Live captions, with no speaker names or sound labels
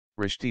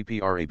Rishtey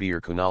Pyaar Abir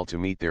Kunal to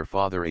meet their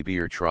father.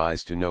 Abir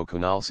tries to know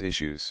Kunal's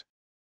issues.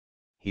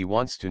 He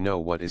wants to know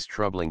what is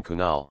troubling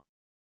Kunal.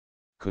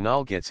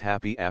 Kunal gets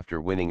happy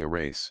after winning a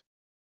race.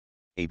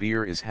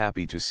 Abir is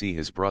happy to see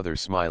his brother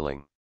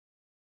smiling.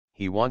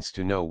 He wants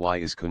to know why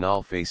is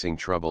Kunal facing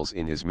troubles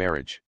in his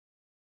marriage.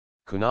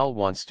 Kunal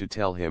wants to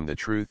tell him the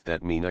truth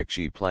that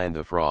Meenakshi planned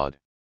the fraud.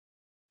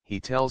 He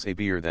tells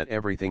Abir that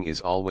everything is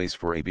always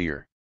for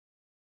Abir.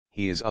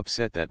 He is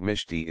upset that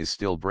Mishti is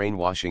still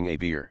brainwashing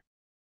Abir.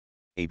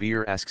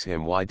 Abir asks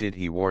him why did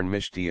he warn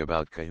Mishti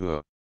about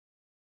Kuhu.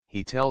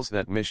 He tells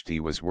that Mishti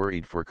was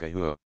worried for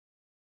Kuhu.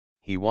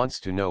 He wants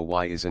to know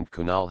why isn't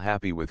Kunal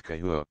happy with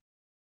Kuhu,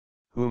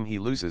 whom he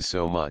loses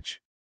so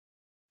much.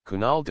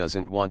 Kunal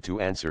doesn't want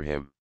to answer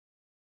him.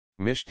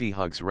 Mishti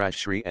hugs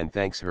Rishtey and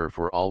thanks her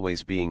for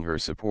always being her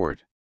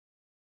support.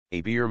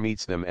 Abir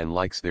meets them and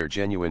likes their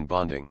genuine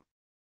bonding.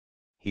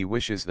 He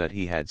wishes that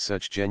he had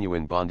such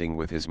genuine bonding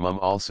with his mum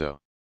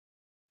also.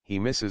 He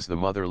misses the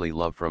motherly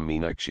love from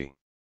Meenakshi.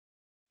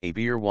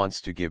 Abir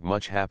wants to give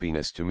much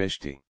happiness to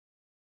Mishti.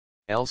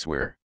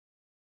 Elsewhere,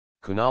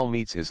 Kunal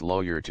meets his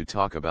lawyer to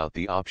talk about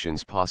the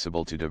options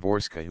possible to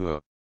divorce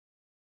Kuhu.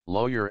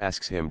 Lawyer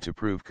asks him to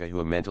prove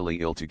Kuhu mentally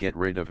ill to get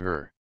rid of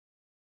her.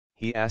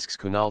 He asks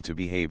Kunal to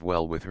behave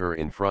well with her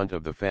in front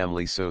of the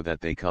family so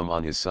that they come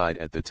on his side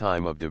at the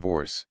time of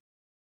divorce.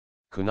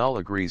 Kunal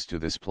agrees to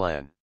this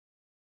plan.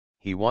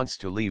 He wants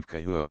to leave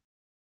Kuhu.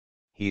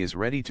 He is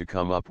ready to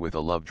come up with a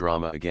love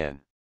drama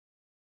again.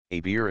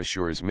 Abir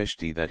assures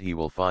Mishti that he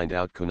will find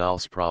out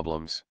Kunal's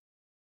problems.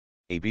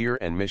 Abir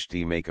and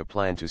Mishti make a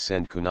plan to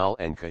send Kunal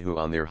and Kuhu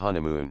on their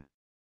honeymoon.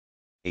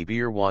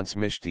 Abir wants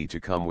Mishti to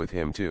come with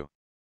him too.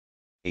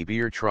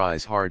 Abir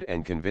tries hard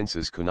and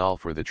convinces Kunal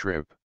for the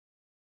trip.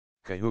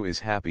 Kuhu is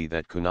happy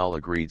that Kunal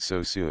agreed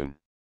so soon.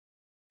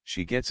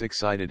 She gets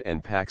excited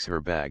and packs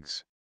her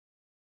bags.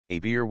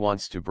 Abir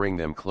wants to bring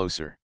them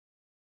closer.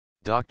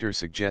 Doctor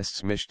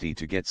suggests Mishti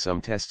to get some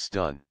tests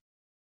done.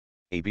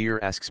 Abir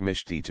asks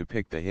Mishti to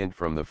pick the hint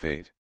from the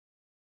fate.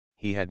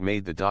 He had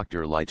made the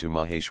doctor lie to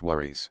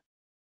Maheshwaris,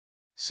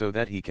 so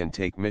that he can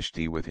take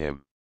Mishti with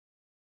him.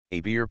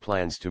 Abir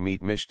plans to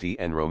meet Mishti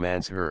and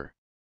romance her.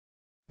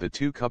 The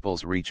two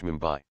couples reach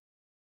Mumbai.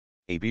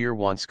 Abir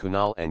wants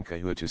Kunal and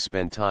Kuhu to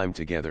spend time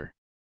together.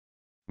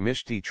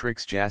 Mishti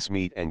tricks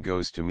Jasmeet and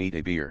goes to meet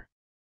Abir.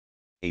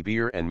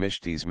 Abir and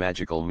Mishti's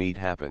magical meet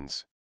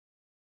happens.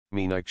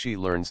 Meenakshi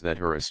learns that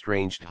her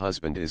estranged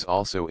husband is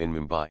also in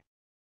Mumbai.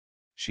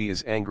 She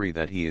is angry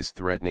that he is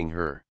threatening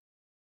her.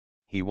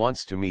 He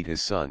wants to meet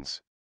his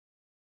sons.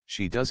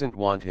 She doesn't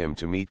want him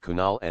to meet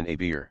Kunal and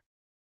Abir.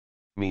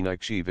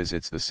 Meenakshi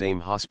visits the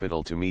same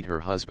hospital to meet her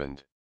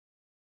husband.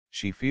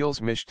 She feels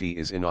Mishti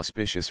is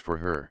inauspicious for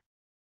her.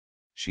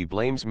 She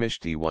blames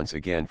Mishti once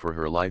again for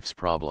her life's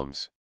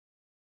problems.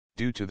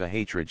 Due to the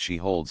hatred she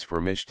holds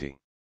for Mishti,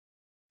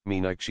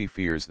 Meenakshi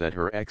fears that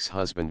her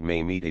ex-husband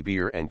may meet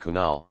Abir and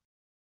Kunal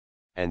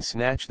and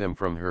snatch them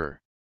from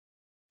her.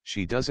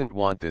 She doesn't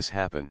want this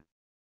happen.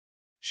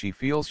 She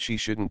feels she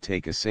shouldn't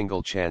take a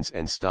single chance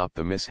and stop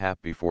the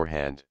mishap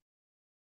beforehand.